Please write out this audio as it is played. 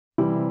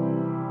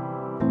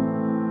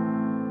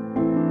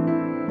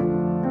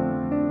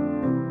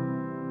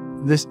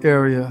This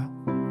area,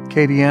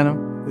 Acadiana,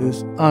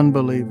 is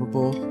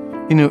unbelievable.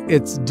 You know,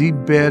 it's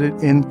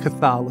deep-bedded in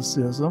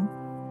Catholicism.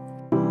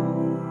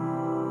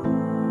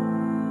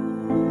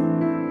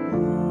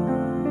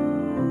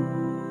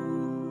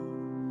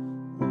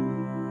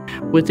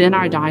 Within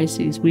our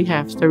diocese, we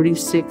have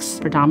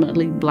 36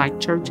 predominantly Black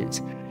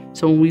churches.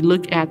 So when we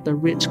look at the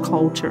rich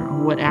culture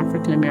of what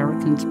African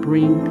Americans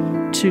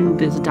bring to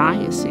this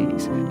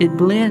diocese, it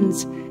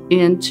blends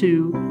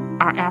into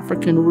our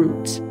African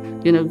roots.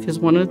 You know, because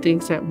one of the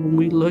things that when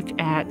we look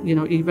at, you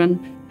know, even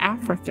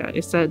Africa,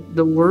 is that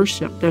the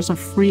worship, there's a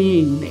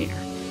freeing there.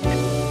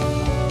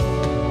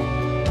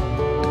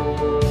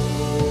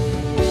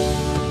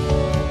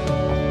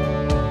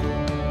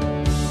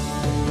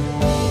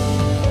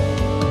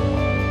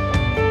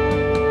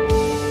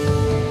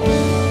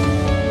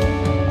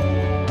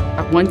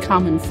 One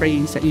common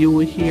phrase that you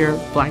will hear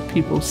Black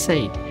people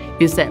say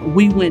is that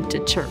we went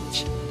to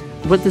church.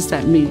 What does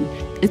that mean?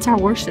 It's our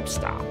worship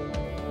style.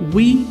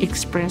 We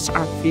express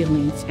our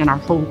feelings and our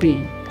whole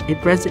being. It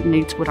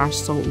resonates with our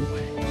soul.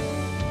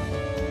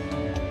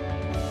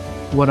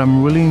 What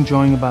I'm really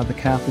enjoying about the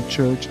Catholic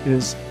Church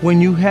is when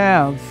you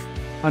have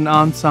an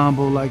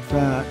ensemble like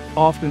that,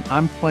 often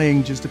I'm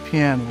playing just a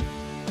piano,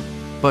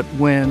 but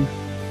when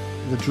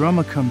the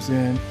drummer comes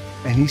in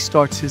and he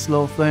starts his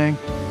little thing,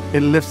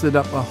 it lifts it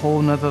up a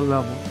whole nother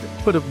level.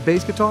 Put a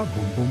bass guitar,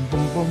 boom, boom,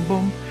 boom, boom,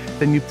 boom.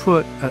 Then you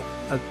put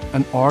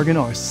an organ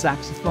or a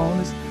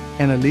saxophonist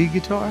and a lead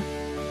guitar,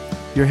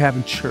 you're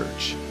having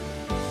church.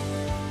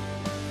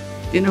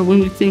 You know, when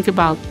we think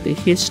about the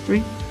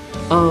history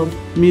of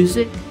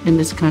music in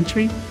this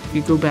country,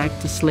 you go back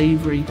to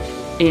slavery,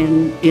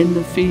 and in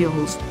the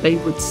fields, they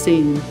would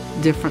sing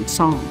different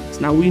songs.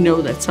 Now, we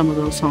know that some of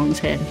those songs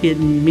had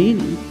hidden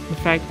meaning. The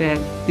fact that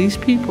these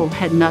people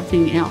had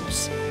nothing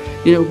else,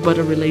 you know, but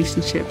a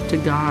relationship to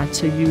God.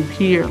 So you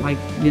hear, like,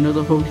 you know,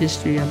 the whole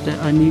history of the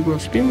Negro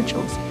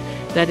spirituals,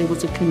 that it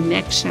was a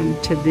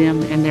connection to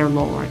them and their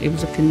Lord. It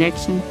was a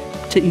connection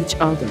to each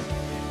other.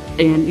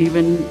 And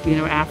even, you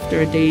know, after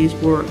a day's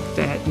work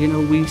that, you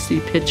know, we see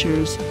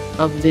pictures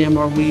of them,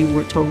 or we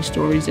were told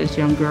stories as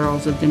young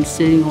girls of them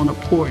sitting on a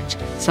porch,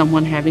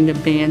 someone having a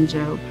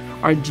banjo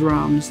or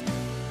drums.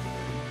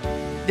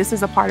 This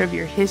is a part of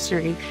your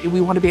history.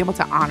 We want to be able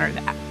to honor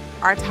that.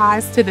 Our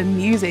ties to the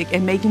music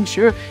and making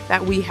sure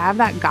that we have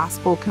that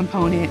gospel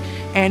component,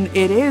 and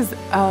it is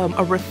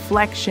a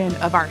reflection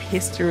of our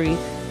history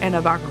and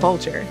of our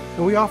culture.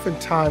 And we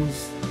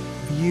oftentimes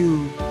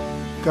view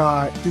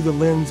God through the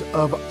lens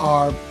of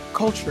our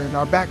culture and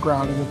our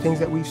background and the things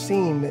that we've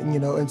seen, you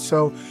know, and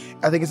so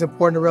I think it's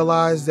important to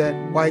realize that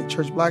white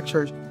church, Black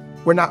church,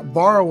 we're not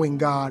borrowing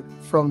God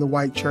from the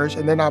white church,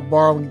 and they're not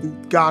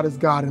borrowing God as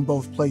God in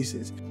both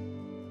places.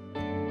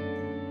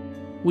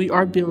 We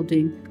are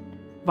building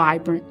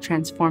vibrant,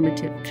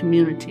 transformative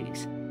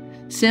communities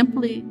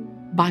simply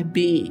by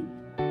being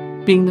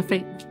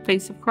the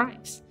face of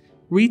Christ,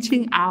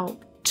 reaching out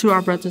to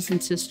our brothers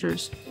and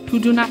sisters who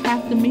do not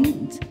have the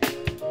means.